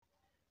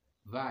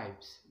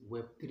Vibes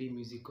Web3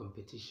 Music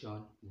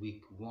Competition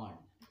Week 1.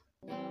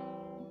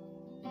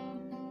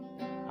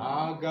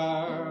 Our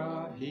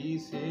God,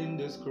 He's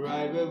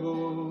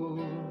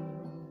indescribable.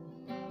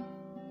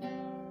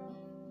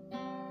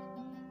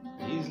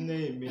 His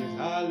name is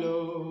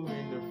hallowed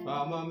in the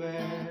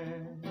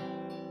firmament.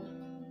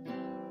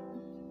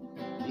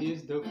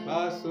 He's the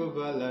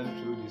Passover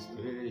Lamb through the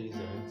space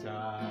and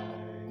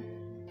time.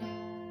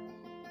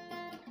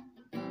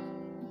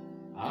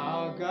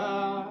 Our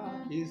God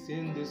is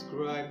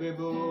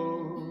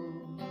indescribable.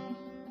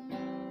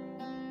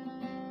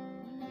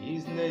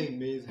 His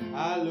name is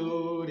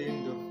hallowed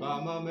in the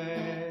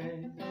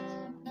firmament.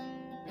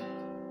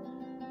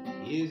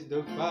 He's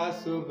the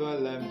Passover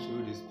Lamb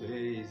through the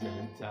space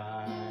and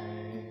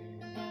time.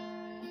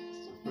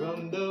 So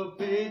from the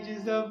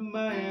pages of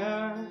my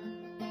heart,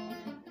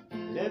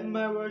 let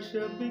my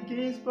worship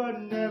begin but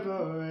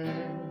never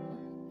end,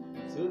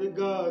 to the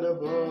God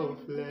of all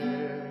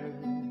flesh.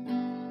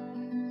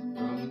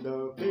 From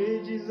the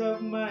pages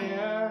of my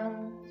heart,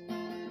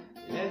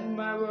 let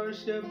my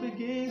worship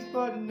begin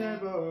but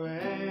never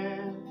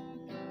end,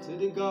 to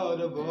the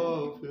God of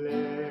all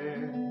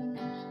flesh.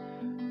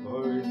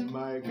 For He's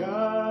my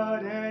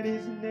God and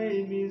His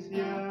name is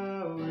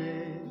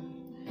Yahweh.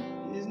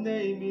 His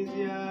name is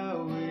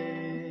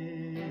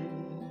Yahweh,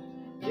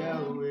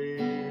 Yahweh.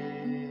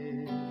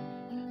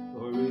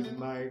 For He's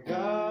my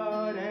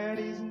God and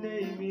His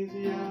name is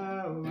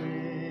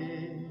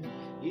Yahweh.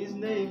 His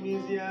name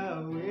is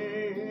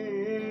Yahweh,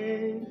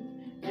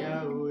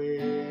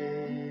 Yahweh.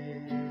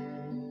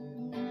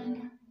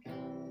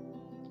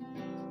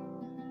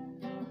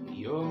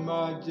 Your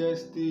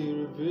majesty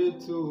revealed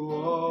to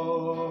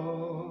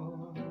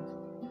all.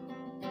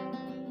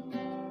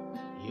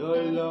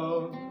 Your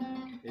love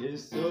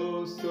is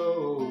so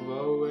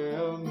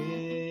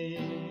overwhelming.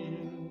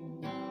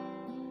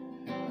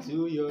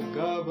 To your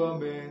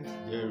government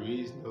there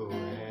is no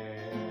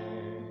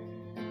end.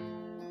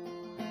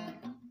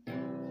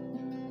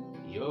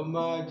 Your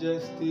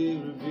majesty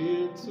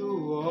revealed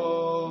to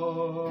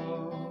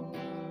all.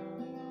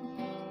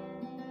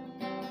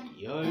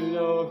 Your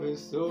love is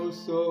so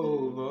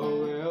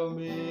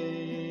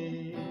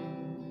overwhelming.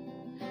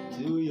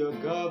 To your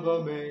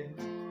government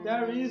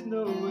there is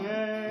no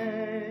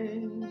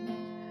end.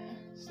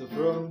 So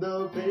from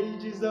the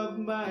pages of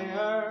my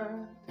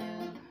heart,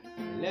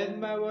 let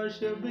my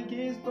worship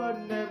begin but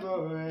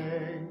never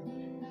end,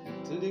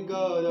 to the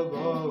God of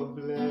all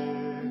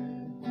flesh.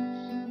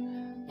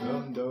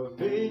 From the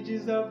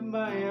pages of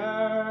my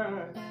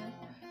heart,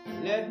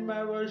 let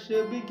my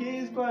worship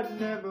begin but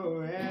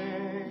never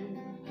end,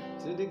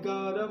 to the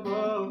God of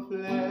all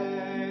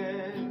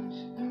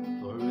flesh.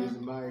 For He's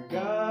my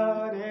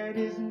God and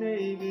His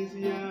name is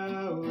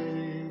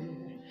Yahweh.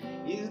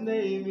 His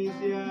name is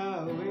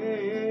Yahweh,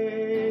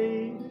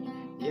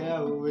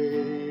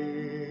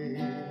 Yahweh.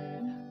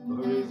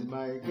 For He's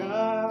my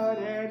God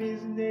and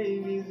His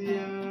name is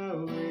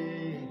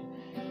Yahweh.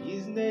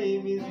 His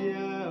name is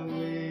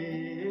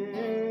Yahweh,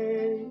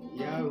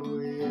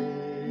 Yahweh.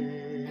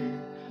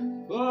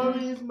 For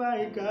He's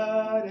my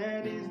God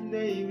and His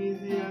name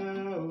is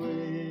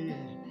Yahweh.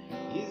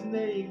 His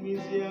name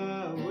is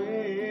Yahweh,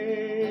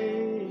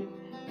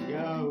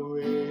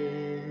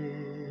 Yahweh.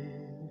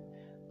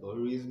 For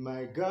He's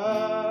my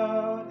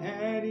God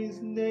and His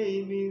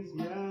name is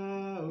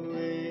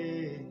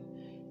Yahweh.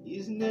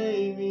 His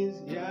name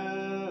is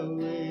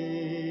Yahweh,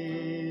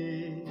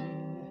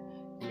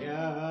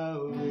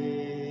 Yahweh.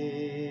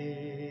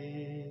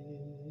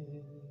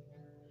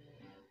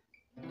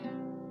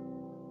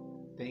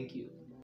 Thank you.